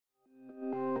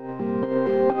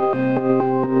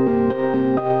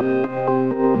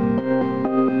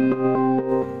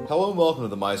welcome to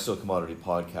the My Steel Commodity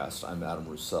Podcast. I'm Adam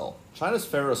Roussel. China's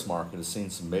ferrous market has seen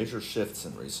some major shifts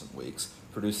in recent weeks,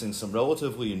 producing some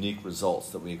relatively unique results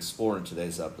that we explore in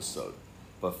today's episode.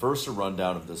 But first, a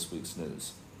rundown of this week's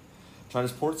news.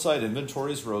 China's portside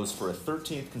inventories rose for a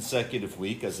 13th consecutive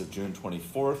week as of June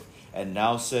 24th and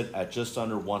now sit at just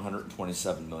under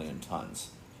 127 million tons.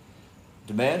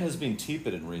 Demand has been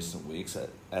tepid in recent weeks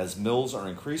as mills are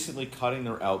increasingly cutting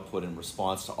their output in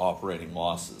response to operating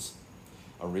losses.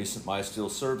 A recent MySteel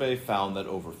survey found that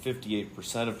over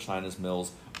 58% of China's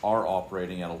mills are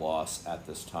operating at a loss at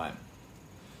this time.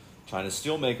 China's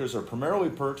steelmakers are primarily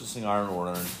purchasing iron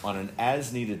ore on an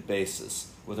as-needed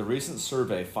basis, with a recent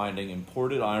survey finding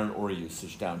imported iron ore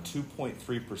usage down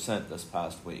 2.3% this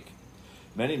past week.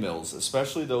 Many mills,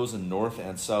 especially those in North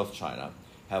and South China,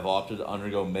 have opted to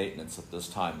undergo maintenance at this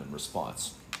time in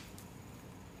response.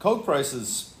 Coke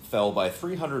prices fell by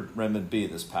 300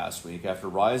 renminbi this past week after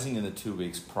rising in the 2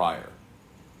 weeks prior.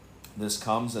 This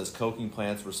comes as coking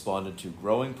plants responded to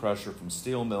growing pressure from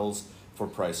steel mills for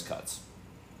price cuts.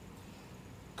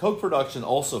 Coke production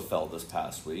also fell this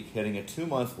past week, hitting a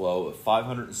 2-month low of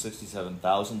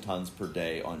 567,000 tons per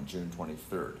day on June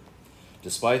 23rd.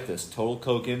 Despite this, total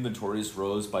coke inventories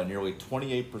rose by nearly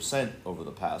 28% over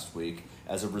the past week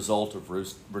as a result of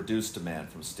reduced demand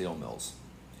from steel mills.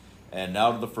 And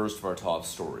now to the first of our top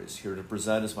stories. Here to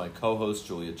present is my co-host,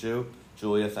 Julia Zhu.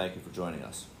 Julia, thank you for joining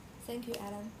us. Thank you,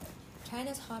 Adam.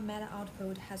 China's hot metal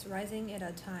output has risen at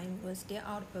a time when steel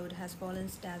output has fallen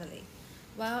steadily.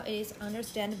 While it is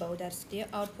understandable that steel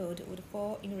output would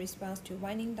fall in response to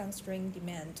waning downstream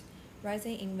demand,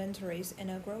 rising inventories, and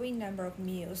a growing number of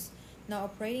mills now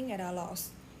operating at a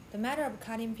loss, the matter of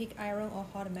cutting peak iron or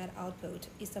hot metal output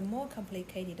is a more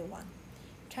complicated one.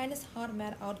 China's hot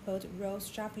metal output rose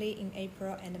sharply in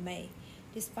April and May,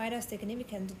 despite a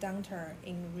significant downturn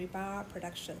in rebar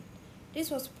production. This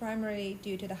was primarily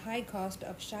due to the high cost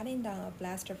of shutting down a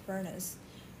blast furnace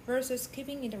versus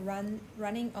keeping it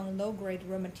running on low-grade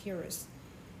raw materials.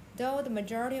 Though the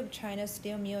majority of China's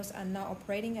steel mills are now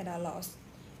operating at a loss,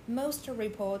 most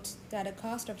report that the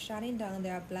cost of shutting down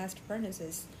their blast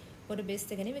furnaces would be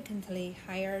significantly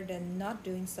higher than not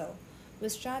doing so,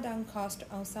 with shutdown cost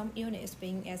on some units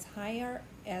being as high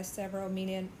as several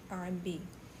million RMB.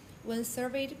 When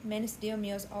surveyed, many steel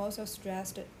mills also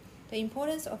stressed the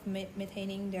importance of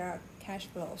maintaining their cash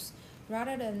flows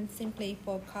rather than simply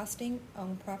forecasting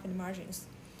on profit margins.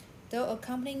 Though a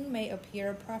company may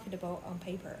appear profitable on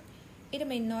paper, it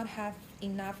may not have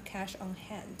enough cash on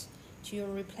hand to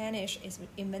replenish its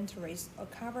inventories or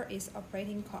cover its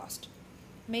operating cost,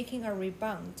 making a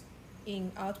rebound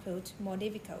in output more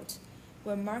difficult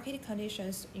when market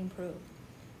conditions improve.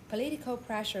 Political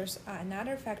pressures are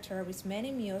another factor, with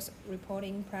many mills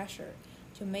reporting pressure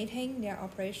to maintain their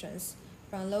operations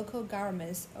from local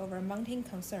governments over mounting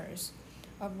concerns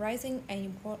of rising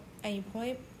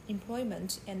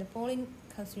unemployment and falling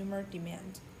consumer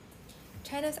demand.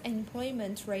 China's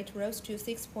unemployment rate rose to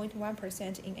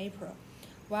 6.1% in April,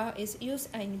 while its youth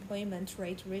unemployment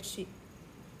rate reached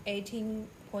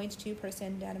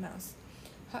 18.2% that month.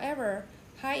 However,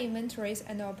 high inventories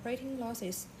and operating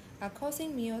losses are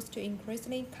causing mills to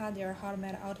increasingly cut their hot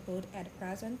metal output at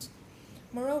present.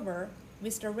 Moreover,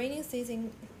 with the rainy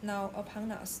season now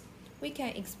upon us, we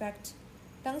can expect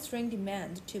downstream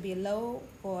demand to be low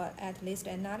for at least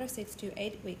another 6 to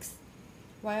 8 weeks.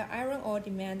 While iron ore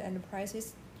demand and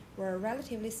prices were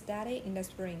relatively steady in the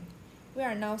spring, we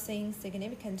are now seeing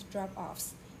significant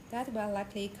drop-offs that will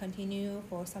likely continue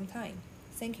for some time.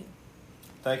 Thank you.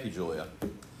 Thank you, Julia.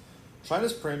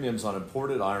 China's premiums on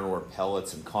imported iron ore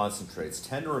pellets and concentrates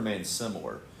tend to remain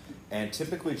similar and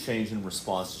typically change in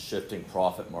response to shifting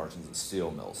profit margins at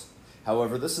steel mills.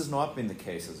 However, this has not been the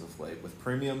case as of late, with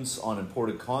premiums on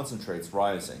imported concentrates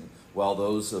rising while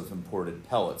those of imported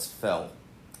pellets fell.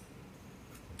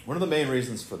 One of the main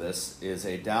reasons for this is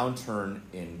a downturn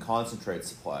in concentrate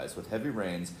supplies with heavy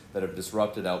rains that have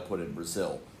disrupted output in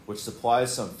Brazil, which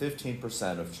supplies some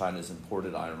 15% of China's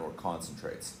imported iron ore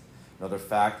concentrates. Another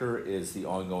factor is the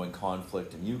ongoing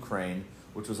conflict in Ukraine,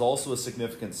 which was also a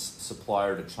significant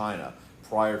supplier to China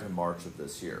prior to March of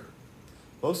this year.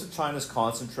 Most of China's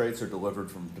concentrates are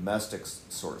delivered from domestic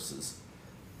sources,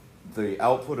 the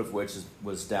output of which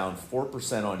was down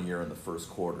 4% on year in the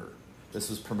first quarter. This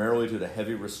was primarily due to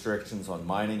heavy restrictions on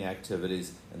mining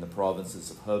activities in the provinces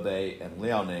of Hebei and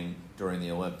Liaoning during the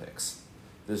Olympics.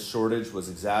 This shortage was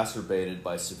exacerbated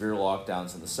by severe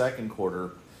lockdowns in the second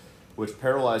quarter, which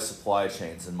paralyzed supply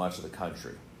chains in much of the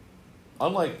country.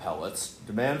 Unlike pellets,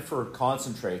 demand for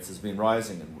concentrates has been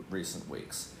rising in recent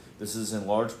weeks. This is in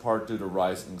large part due to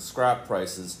rising scrap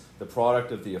prices, the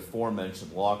product of the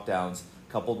aforementioned lockdowns,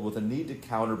 coupled with a need to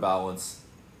counterbalance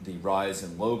the rise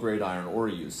in low-grade iron ore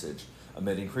usage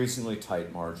amid increasingly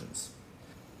tight margins.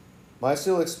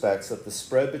 MySteel expects that the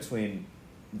spread between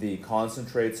the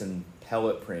concentrates and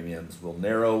pellet premiums will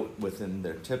narrow within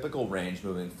their typical range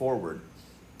moving forward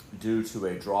due to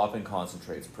a drop in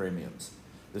concentrates premiums.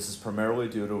 This is primarily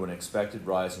due to an expected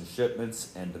rise in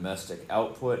shipments and domestic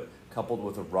output, coupled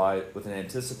with an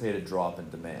anticipated drop in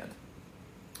demand.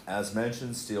 As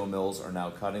mentioned, steel mills are now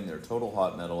cutting their total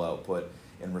hot metal output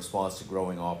in response to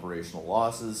growing operational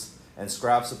losses, and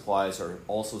scrap supplies are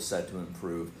also set to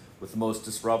improve, with the most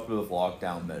disruptive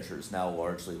lockdown measures now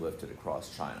largely lifted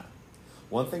across China.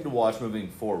 One thing to watch moving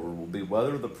forward will be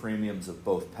whether the premiums of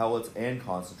both pellets and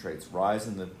concentrates rise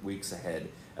in the weeks ahead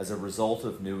as a result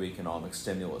of new economic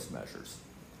stimulus measures.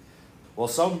 While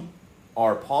some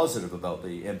are positive about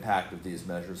the impact of these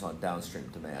measures on downstream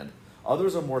demand,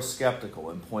 others are more skeptical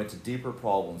and point to deeper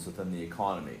problems within the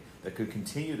economy that could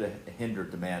continue to hinder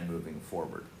demand moving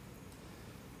forward.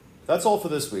 That's all for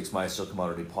this week's MySteel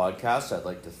Commodity Podcast. I'd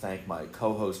like to thank my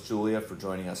co-host Julia for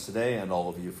joining us today and all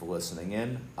of you for listening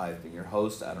in. I've been your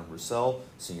host, Adam Roussel,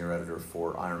 Senior Editor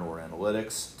for Iron Ore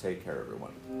Analytics. Take care,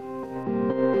 everyone.